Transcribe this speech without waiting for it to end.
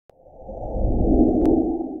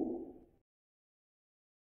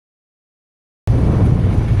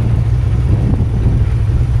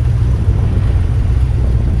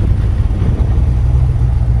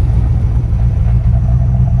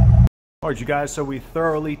Alright you guys, so we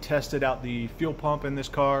thoroughly tested out the fuel pump in this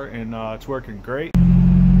car and it's working great.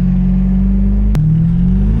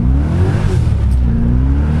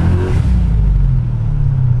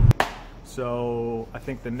 So I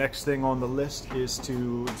think the next thing on the list is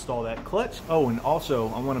to install that clutch. Oh, and also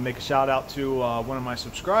I want to make a shout out to one of my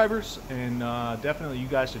subscribers, and definitely you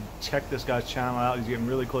guys should check this guy's channel out. He's getting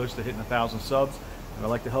really close to hitting 1,000 subs, and I'd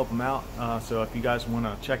like to help him out. So if you guys want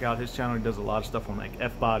to check out his channel, he does a lot of stuff on like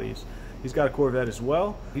F bodies. He's got a Corvette as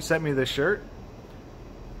well. He sent me this shirt.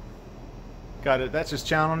 Got it. That's his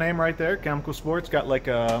channel name right there, Chemical Sports. Got like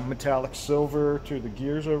a metallic silver to the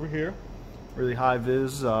gears over here. Really high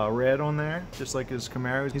vis red on there, just like his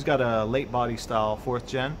Camaro. He's got a late body style 4th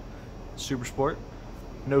gen Super Sport.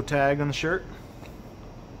 No tag on the shirt.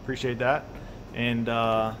 Appreciate that. And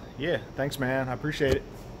yeah, thanks man, I appreciate it.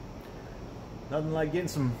 Nothing like getting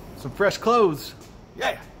some fresh clothes.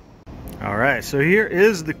 Yeah. Alright, so here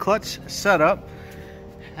is the clutch setup.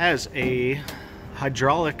 Has a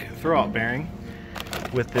hydraulic throwout bearing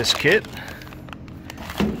with this kit.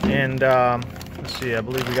 And let's see, I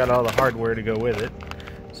believe we got all the hardware to go with it.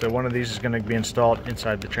 So one of these is going to be installed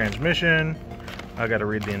inside the transmission. I got to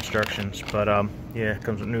read the instructions, but yeah, it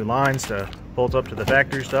comes with new lines to bolt up to the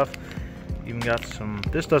factory stuff. Even got some,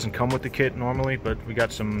 this doesn't come with the kit normally, but we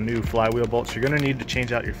got some new flywheel bolts. You're going to need to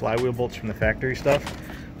change out your flywheel bolts from the factory stuff,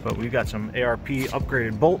 but we've got some ARP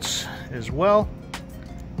upgraded bolts as well.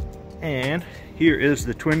 And here is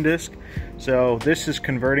the twin disc. So this is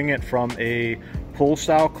converting it from a pull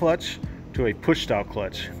style clutch to a push style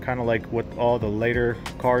clutch, kind of like what all the later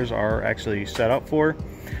cars are actually set up for.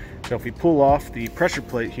 So if we pull off the pressure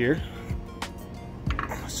plate here,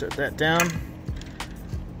 set that down,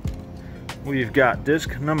 we've got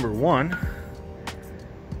disc number 1,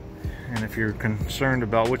 and if you're concerned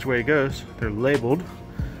about which way it goes, they're labeled.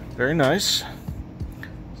 Very nice.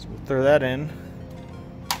 So we'll throw that in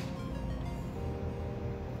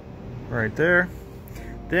right there.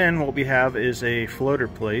 Then what we have is a floater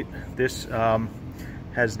plate. This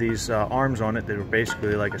has these arms on it that are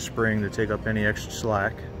basically like a spring to take up any extra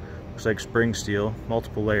slack. Looks like spring steel,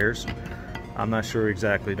 multiple layers. I'm not sure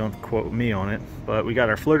exactly, don't quote me on it. But we got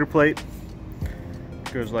our floater plate.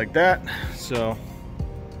 It goes like that. So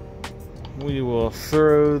we will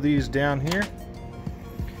throw these down here.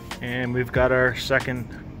 And we've got our second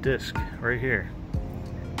disc right here.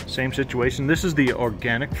 Same situation. This is the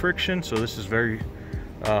organic friction, so this is very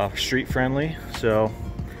street friendly, so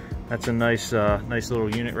that's a nice nice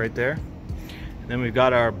little unit right there. And then we've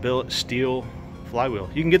got our billet steel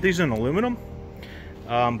flywheel. You can get these in aluminum,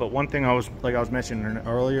 but one thing I was mentioning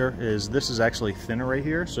earlier is this is actually thinner right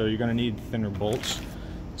here, so you're going to need thinner bolts.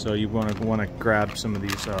 So you want to grab some of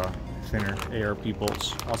these thinner ARP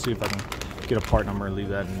bolts. I'll see if I can get a part number and leave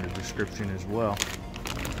that in the description as well.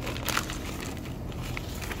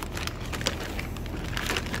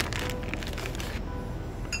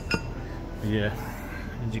 Yeah,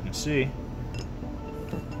 as you can see,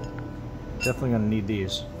 definitely gonna need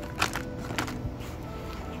these.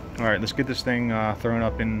 All right, let's get this thing thrown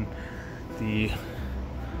up in the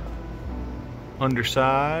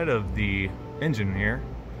underside of the engine here,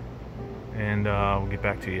 and we'll get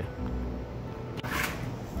back to you.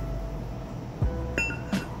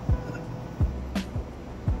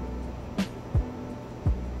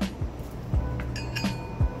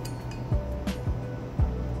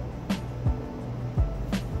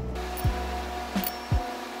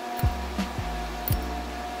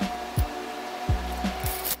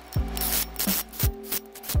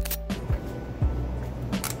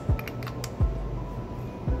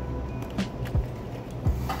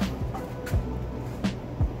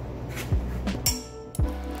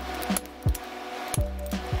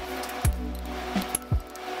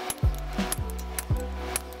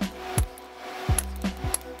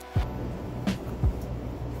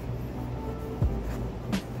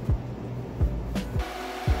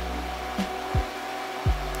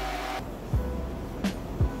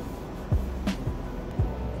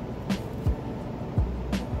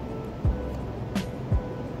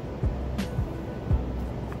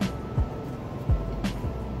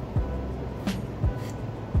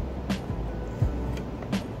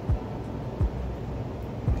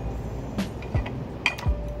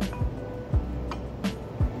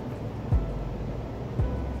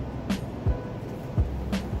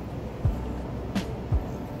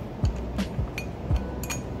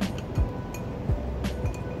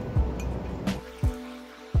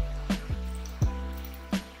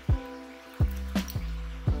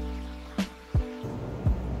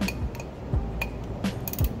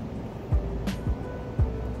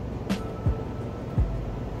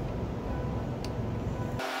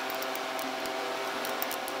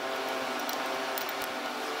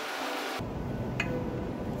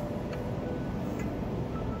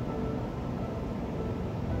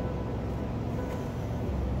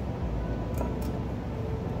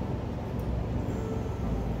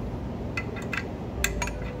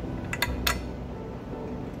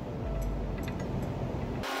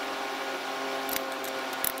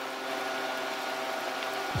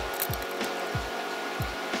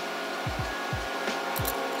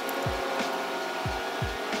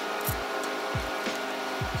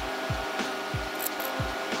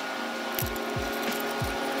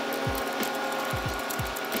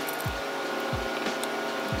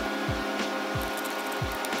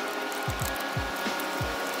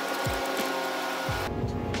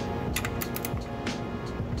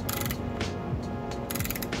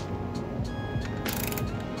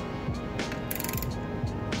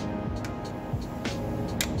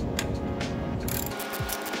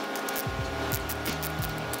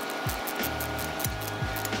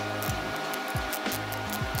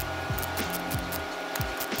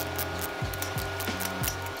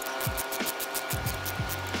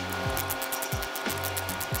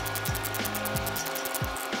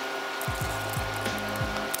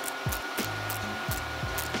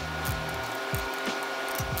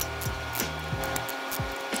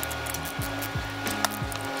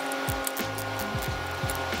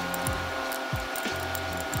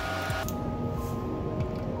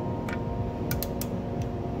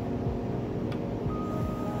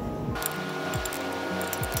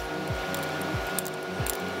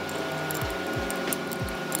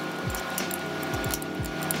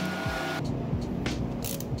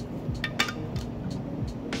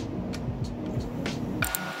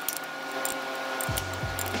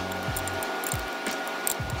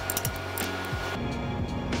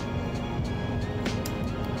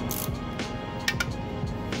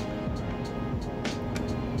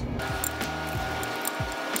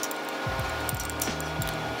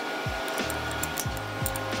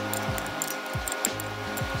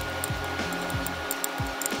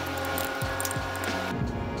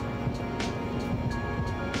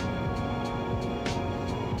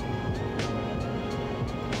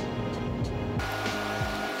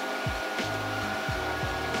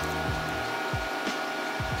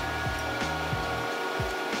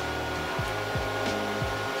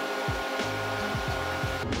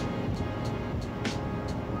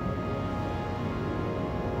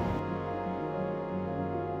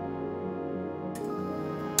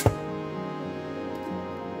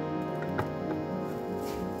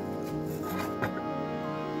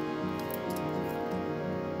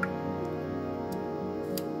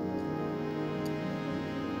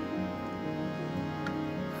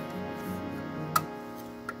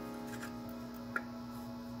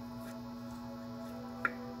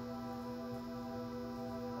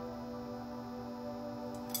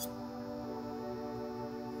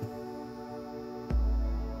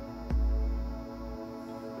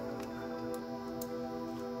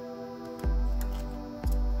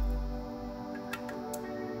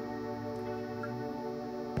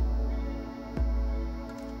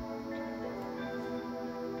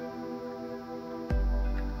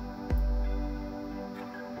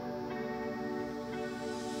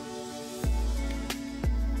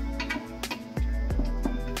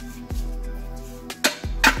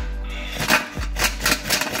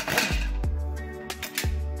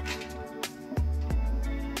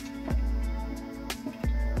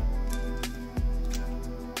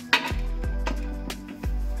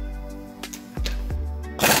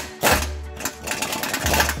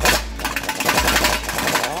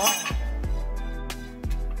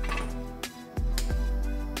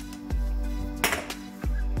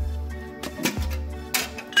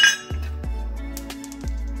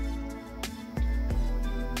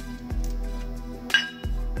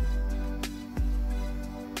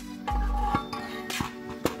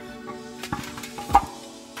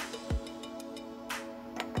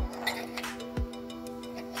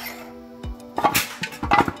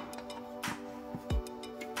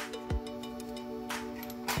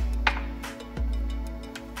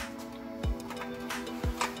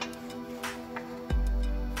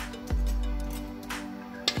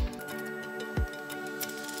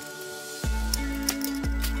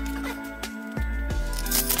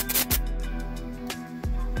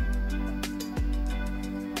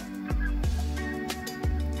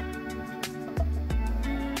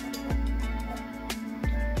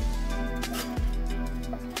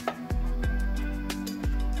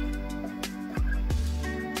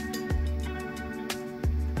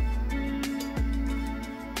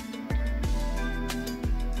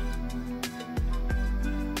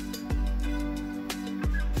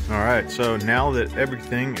 Alright, so now that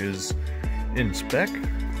everything is in spec,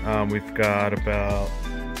 we've got about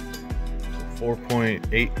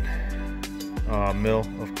 4.8 mil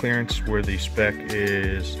of clearance, where the spec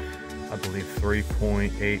is, I believe,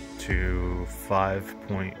 3.8 to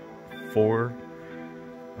 5.4.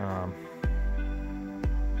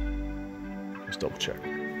 Let's double check.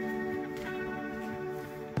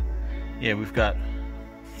 Yeah, we've got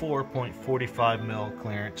 4.45 mil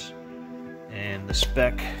clearance, and the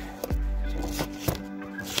spec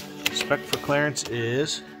for clearance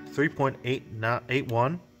is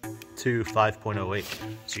 3.81 to 5.08.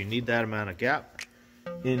 So you need that amount of gap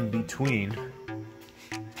in between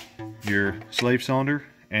your slave cylinder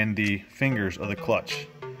and the fingers of the clutch.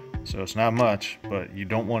 So it's not much, but you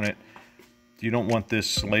don't want it. You don't want this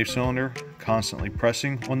slave cylinder constantly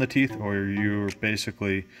pressing on the teeth, or you're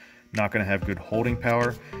basically not going to have good holding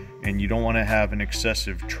power, and you don't want to have an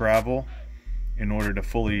excessive travel in order to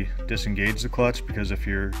fully disengage the clutch, because if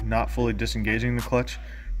you're not fully disengaging the clutch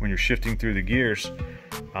when you're shifting through the gears,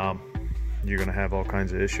 you're going to have all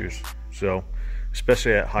kinds of issues. So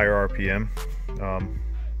especially at higher RPM.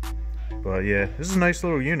 But yeah, this is a nice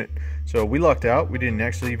little unit. So we lucked out. We didn't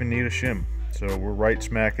actually even need a shim, so we're right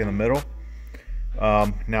smack in the middle.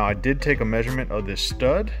 Now I did take a measurement of this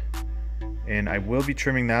stud, and I will be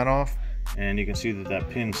trimming that off, and you can see that that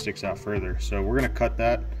pin sticks out further, so we're gonna cut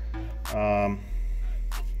that.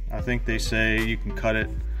 I think they say you can cut it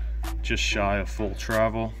just shy of full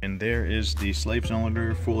travel. And there is the slave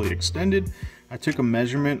cylinder fully extended. I took a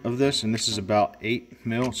measurement of this, and this is about 8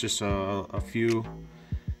 mil. It's just a few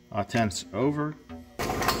tenths over.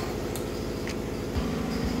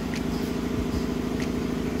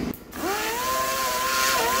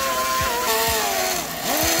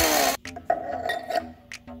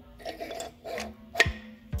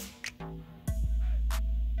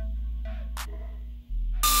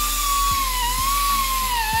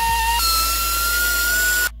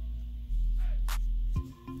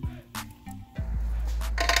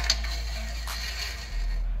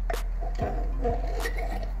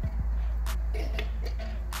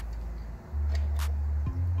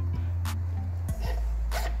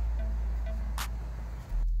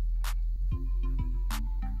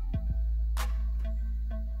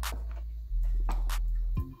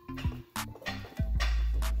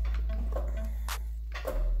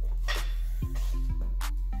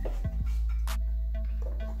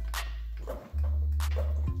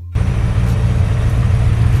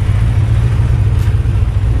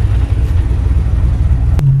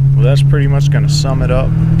 Well, that's pretty much going to sum it up.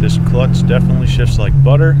 This clutch definitely shifts like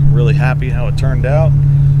butter. Really happy how it turned out.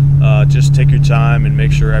 Just take your time and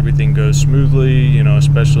make sure everything goes smoothly, you know,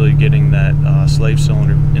 especially getting that slave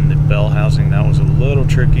cylinder in the bell housing. That was a little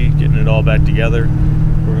tricky, getting it all back together.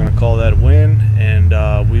 We're going to call that a win.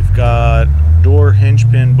 And we've got door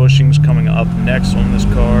hinge pin bushings coming up next on this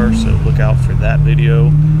car, so look out for that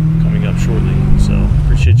video coming up shortly. So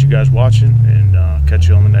appreciate you guys watching, and catch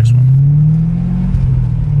you on the next one.